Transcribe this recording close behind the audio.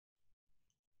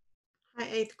Hi,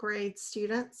 8th grade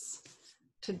students.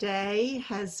 Today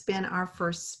has been our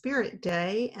first Spirit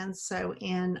Day, and so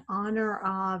in honor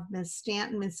of Ms.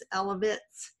 Stanton, Ms.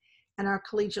 Elovitz, and our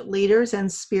collegiate leaders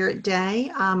and Spirit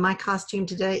Day, my costume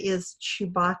today is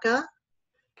Chewbacca.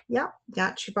 Yep,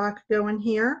 got Chewbacca going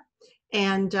here,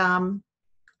 and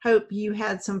hope you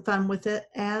had some fun with it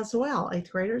as well, 8th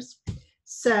graders.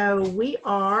 So we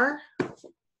are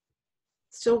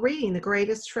still reading The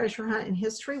Greatest Treasure Hunt in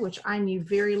History, which I knew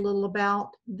very little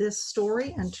about this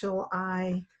story until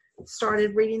I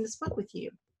started reading this book with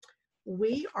you.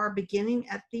 We are beginning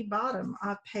at the bottom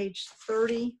of page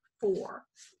 34.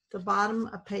 The bottom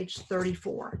of page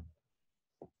 34.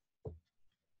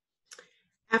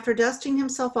 After dusting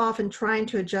himself off and trying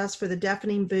to adjust for the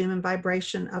deafening boom and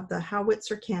vibration of the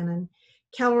howitzer cannon,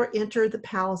 Keller entered the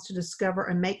palace to discover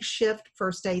a makeshift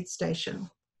first aid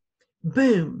station.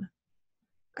 Boom!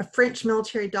 A French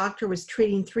military doctor was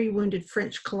treating 3 wounded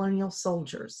French colonial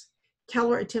soldiers.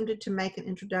 Keller attempted to make an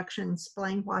introduction and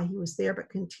explain why he was there, but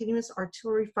continuous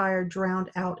artillery fire drowned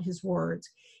out his words.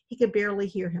 He could barely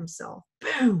hear himself.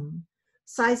 Boom!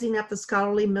 Sizing up the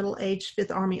scholarly, middle-aged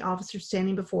Fifth Army officer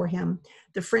standing before him,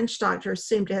 the French doctor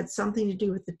assumed it had something to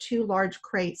do with the 2 large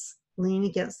crates leaning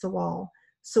against the wall,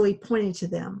 so he pointed to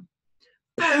them.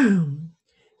 Boom!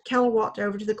 Keller walked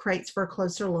over to the crates for a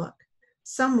closer look.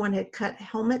 Someone had cut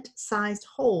helmet-sized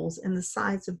holes in the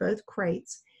sides of both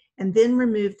crates and then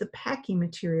removed the packing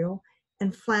material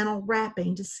and flannel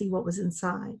wrapping to see what was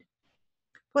inside.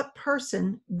 What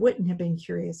person wouldn't have been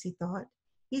curious, he thought.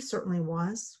 He certainly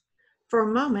was. For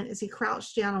a moment, as he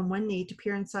crouched down on one knee to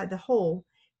peer inside the hole,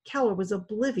 Keller was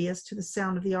oblivious to the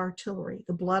sound of the artillery,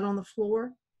 the blood on the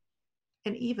floor,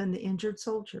 and even the injured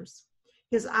soldiers.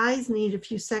 His eyes needed a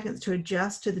few seconds to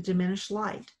adjust to the diminished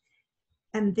light.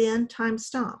 And then time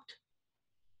stopped.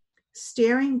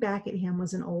 Staring back at him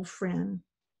was an old friend,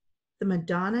 the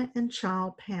Madonna and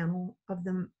Child panel of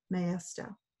the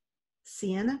Maesta,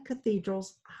 Siena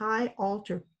Cathedral's high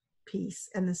altarpiece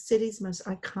and the city's most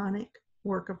iconic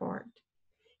work of art.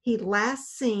 He'd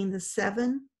last seen the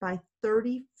 7 by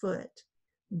 30-foot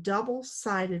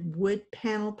double-sided wood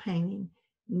panel painting,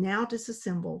 now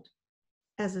disassembled,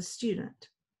 as a student,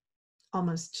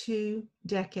 almost 2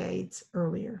 decades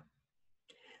earlier.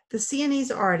 The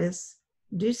Sienese artist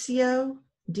Duccio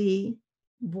di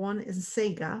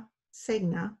Buonisegna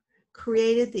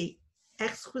created the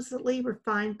exquisitely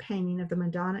refined painting of the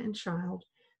Madonna and Child,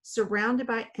 surrounded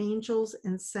by angels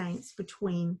and saints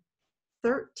between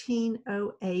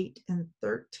 1308 and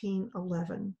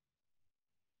 1311.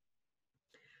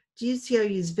 Duccio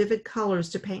used vivid colors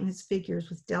to paint his figures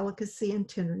with delicacy and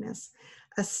tenderness,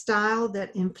 a style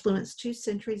that influenced 2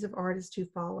 centuries of artists who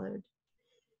followed.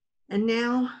 And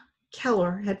now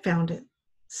Keller had found it,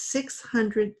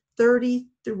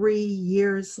 633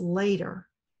 years later,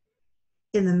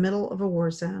 in the middle of a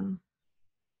war zone.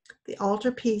 The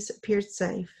altarpiece appeared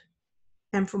safe,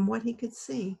 and from what he could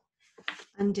see,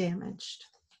 undamaged.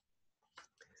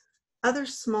 Other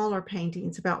smaller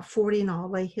paintings, about 40 in all,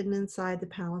 lay hidden inside the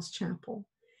palace chapel.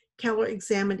 Keller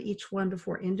examined each one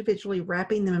before individually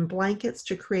wrapping them in blankets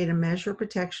to create a measure of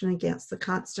protection against the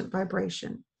constant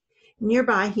vibration.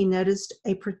 Nearby, he noticed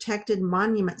a protected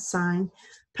monument sign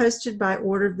posted by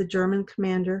order of the German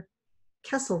commander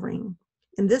Kesselring.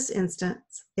 In this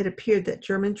instance, it appeared that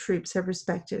German troops have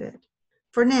respected it.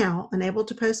 For now, unable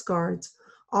to post guards,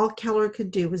 all Keller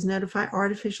could do was notify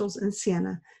art officials in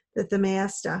Siena that the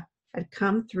Maesta had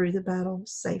come through the battle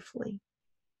safely.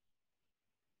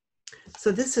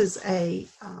 So this is a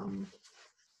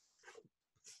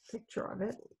picture of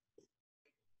it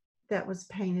that was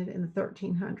painted in the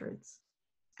 1300s,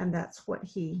 and that's what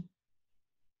he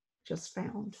just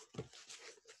found.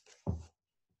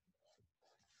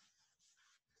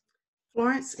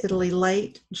 Florence, Italy,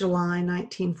 late July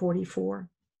 1944.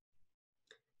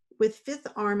 With Fifth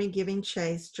Army giving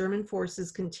chase, German forces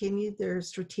continued their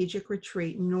strategic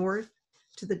retreat north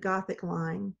to the Gothic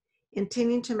line,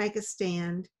 intending to make a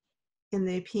stand in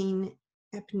the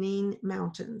Apennine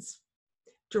Mountains.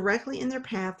 Directly in their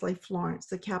path lay Florence,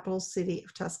 the capital city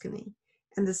of Tuscany,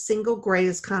 and the single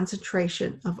greatest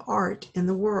concentration of art in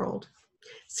the world.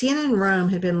 Siena and Rome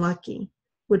had been lucky.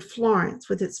 Would Florence,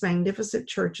 with its magnificent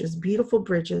churches, beautiful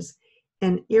bridges,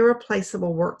 and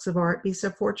irreplaceable works of art, be so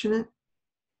fortunate?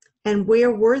 And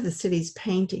where were the city's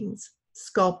paintings,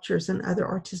 sculptures, and other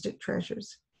artistic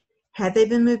treasures? Had they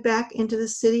been moved back into the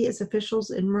city as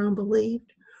officials in Rome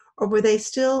believed? Or were they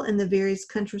still in the various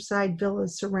countryside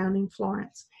villas surrounding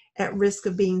Florence, at risk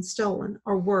of being stolen,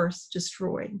 or worse,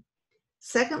 destroyed?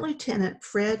 Second Lieutenant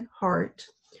Fred Hart,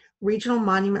 Regional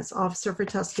Monuments Officer for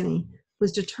Tuscany,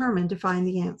 was determined to find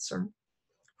the answer.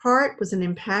 Hart was an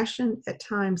impassioned, at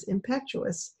times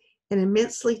impetuous, and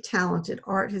immensely talented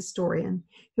art historian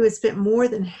who had spent more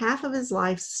than half of his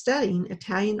life studying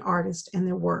Italian artists and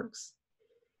their works.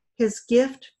 His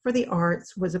gift for the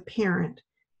arts was apparent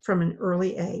from an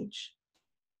early age.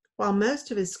 While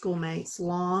most of his schoolmates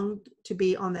longed to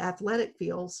be on the athletic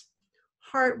fields,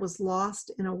 Hart was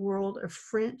lost in a world of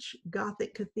French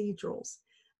Gothic cathedrals,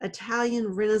 Italian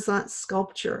Renaissance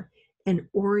sculpture, and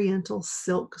Oriental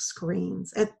silk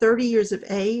screens. At 30 years of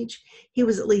age, he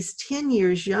was at least 10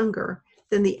 years younger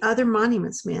than the other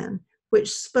monuments men,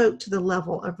 which spoke to the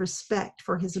level of respect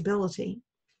for his ability.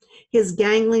 His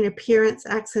gangling appearance,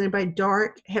 accented by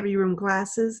dark, heavy-rimmed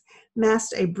glasses,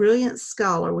 masked a brilliant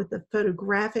scholar with a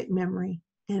photographic memory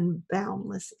and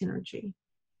boundless energy.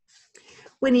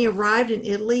 When he arrived in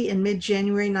Italy in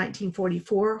mid-January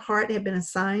 1944, Hart had been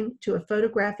assigned to a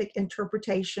photographic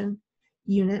interpretation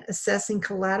unit assessing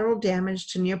collateral damage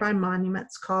to nearby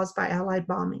monuments caused by Allied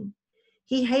bombing.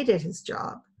 He hated his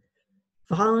job.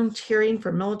 Volunteering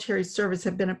for military service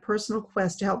had been a personal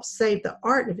quest to help save the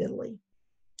art of Italy.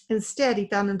 Instead, he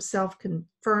found himself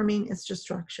confirming its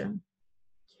destruction.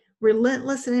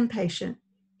 Relentless and impatient,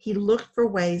 he looked for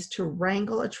ways to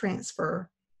wrangle a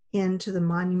transfer into the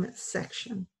monuments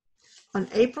section. On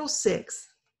April 6th,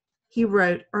 he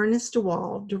wrote Ernest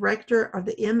DeWall, director of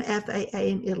the MFAA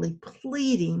in Italy,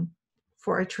 pleading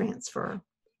for a transfer.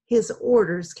 His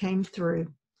orders came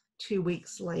through 2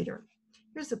 weeks later.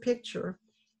 Here's a picture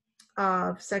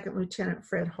of Second Lieutenant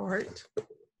Fred Hart.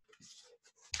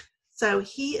 So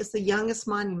he is the youngest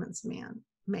monuments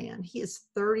man. He is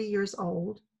 30 years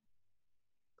old,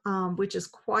 which is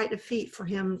quite a feat for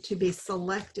him to be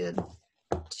selected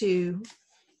to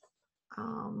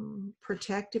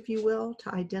protect, if you will,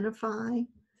 to identify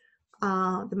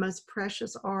the most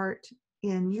precious art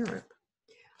in Europe.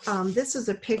 This is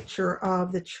a picture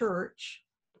of the church,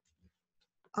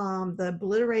 the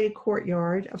obliterated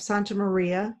courtyard of Santa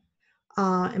Maria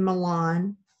in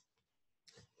Milan.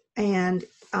 And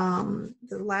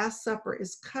the Last Supper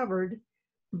is covered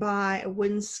by a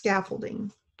wooden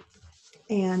scaffolding.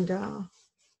 And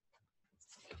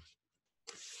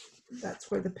that's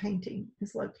where the painting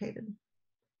is located.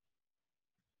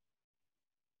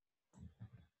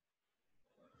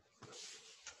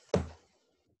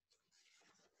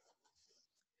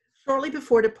 Shortly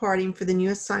before departing for the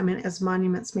new assignment as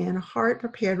monuments man, Hart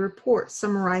prepared reports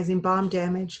summarizing bomb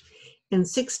damage in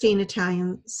 16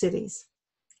 Italian cities.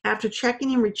 After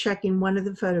checking and rechecking one of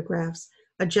the photographs,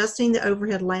 adjusting the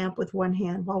overhead lamp with one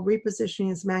hand while repositioning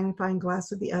his magnifying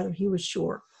glass with the other, he was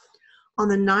sure. On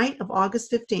the night of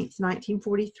August 15th,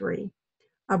 1943,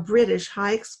 a British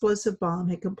high-explosive bomb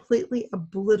had completely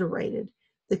obliterated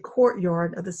the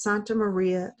courtyard of the Santa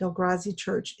Maria del Grazie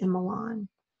Church in Milan,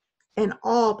 and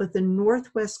all but the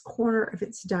northwest corner of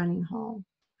its dining hall.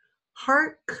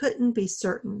 Hart couldn't be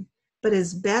certain, but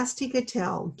as best he could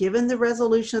tell, given the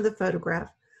resolution of the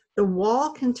photograph, the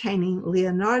wall containing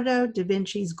Leonardo da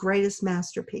Vinci's greatest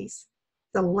masterpiece,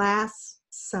 The Last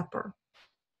Supper,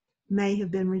 may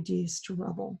have been reduced to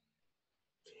rubble.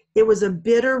 It was a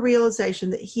bitter realization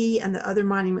that he and the other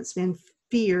monuments men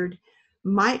feared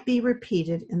might be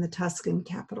repeated in the Tuscan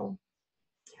capital.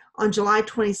 On July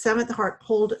 27th, Hart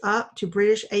pulled up to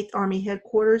British 8th Army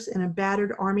headquarters in a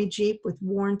battered Army Jeep with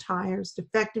worn tires,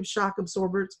 defective shock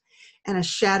absorbers, and a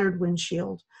shattered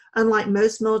windshield. Unlike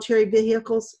most military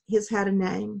vehicles, his had a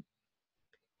name.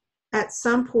 At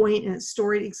some point in its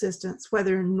storied existence,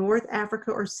 whether in North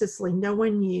Africa or Sicily, no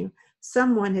one knew,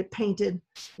 someone had painted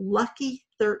Lucky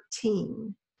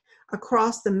 13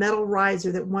 across the metal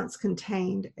riser that once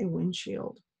contained a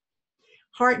windshield.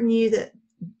 Hart knew that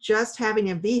just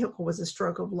having a vehicle was a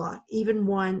stroke of luck, even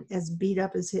one as beat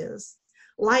up as his.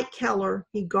 Like Keller,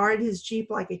 he guarded his Jeep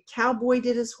like a cowboy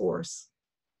did his horse.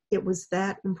 It was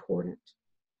that important.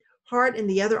 Hart and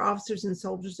the other officers and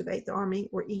soldiers of 8th Army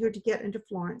were eager to get into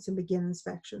Florence and begin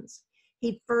inspections.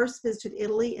 He'd first visited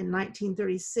Italy in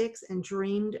 1936 and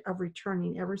dreamed of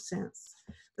returning ever since.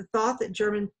 The thought that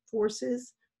German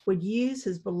forces would use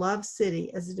his beloved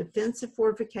city as a defensive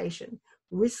fortification,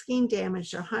 risking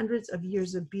damage to hundreds of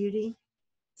years of beauty,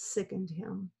 sickened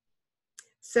him.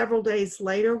 Several days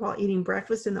later, while eating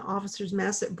breakfast in the officers'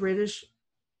 mess at British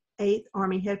 8th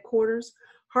Army headquarters,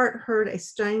 Hart heard a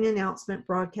stunning announcement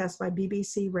broadcast by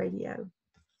BBC Radio.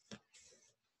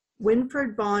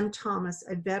 Winfred von Thomas,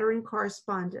 a veteran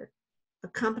correspondent,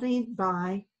 accompanied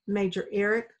by Major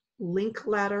Eric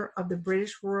Linklater of the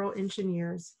British Royal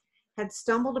Engineers, had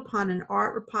stumbled upon an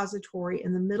art repository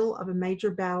in the middle of a major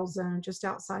battle zone just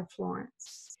outside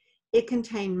Florence. It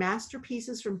contained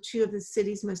masterpieces from two of the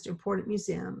city's most important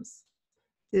museums,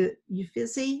 The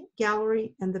Uffizi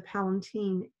Gallery and the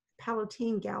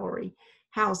Palatine Gallery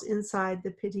housed inside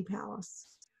the Pitti Palace.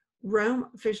 Rome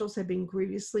officials had been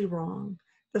grievously wrong.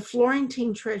 The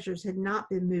Florentine treasures had not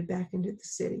been moved back into the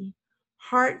city.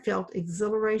 Hart felt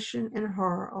exhilaration and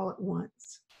horror all at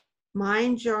once.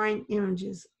 Mind-jarring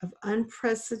images of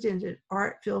unprecedented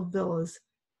art-filled villas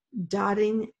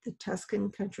dotting the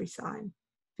Tuscan countryside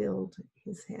filled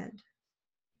his head.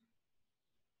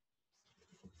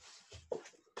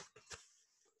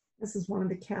 This is one of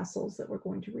the castles that we're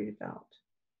going to read about.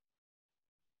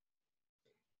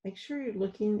 Make sure you're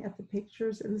looking at the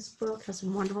pictures in this book. It has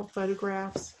some wonderful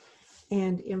photographs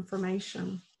and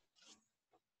information.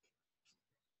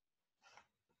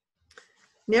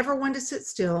 Never one to sit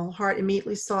still, Hart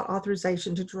immediately sought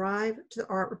authorization to drive to the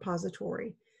art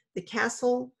repository, the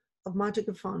castle of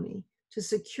Montagafoni, to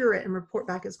secure it and report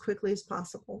back as quickly as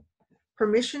possible.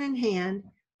 Permission in hand,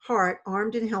 Hart,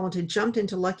 armed and helmeted, jumped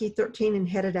into Lucky 13 and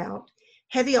headed out.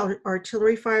 Heavy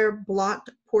artillery fire blocked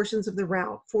portions of the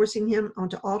route, forcing him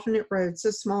onto alternate roads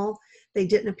so small they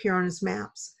didn't appear on his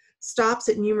maps. Stops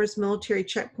at numerous military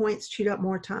checkpoints chewed up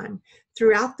more time.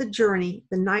 Throughout the journey,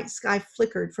 the night sky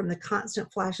flickered from the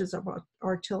constant flashes of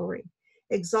artillery.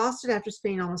 Exhausted after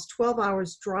spending almost 12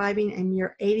 hours driving a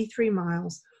mere 83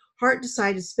 miles, Hart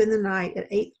decided to spend the night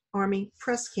at 8th Army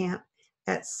Press Camp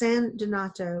at San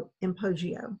Donato in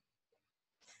Poggio.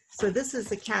 So this is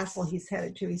the castle he's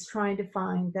headed to. He's trying to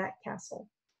find that castle.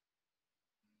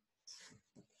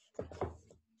 I'm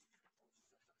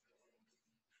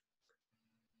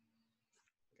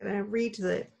going to read to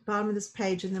the bottom of this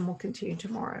page and then we'll continue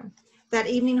tomorrow. That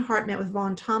evening, Hart met with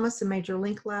Von Thomas and Major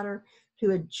Linklater, who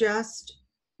had just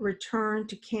returned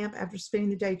to camp after spending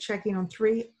the day checking on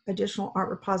 3 additional art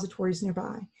repositories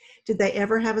nearby. Did they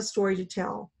ever have a story to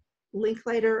tell?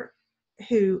 Linklater,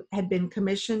 who had been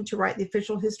commissioned to write the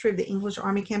official history of the English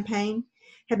Army campaign,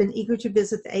 had been eager to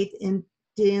visit the 8th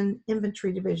Indian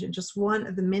Infantry Division, just one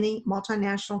of the many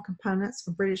multinational components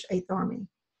of British 8th Army.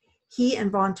 He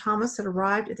and Von Thomas had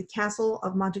arrived at the castle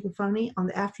of Montagafoni on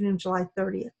the afternoon of July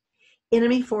 30th.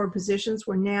 Enemy forward positions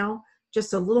were now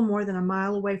just a little more than a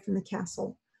mile away from the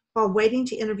castle. While waiting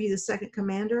to interview the second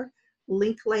commander,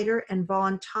 Linklater and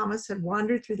Von Thomas had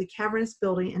wandered through the cavernous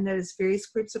building and noticed various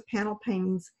groups of panel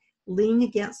paintings leaning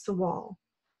against the wall.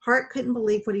 Hart couldn't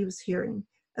believe what he was hearing,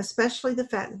 especially the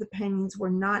fact that the paintings were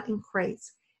not in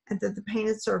crates and that the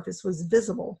painted surface was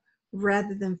visible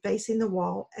rather than facing the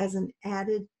wall as an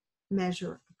added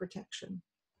measure of protection.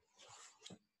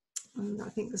 And I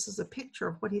think this is a picture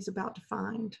of what he's about to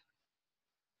find.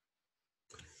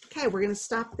 Okay, we're going to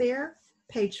stop there.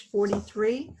 Page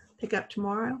 43. Pick up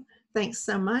tomorrow. Thanks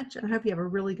so much, and I hope you have a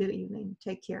really good evening.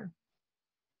 Take care.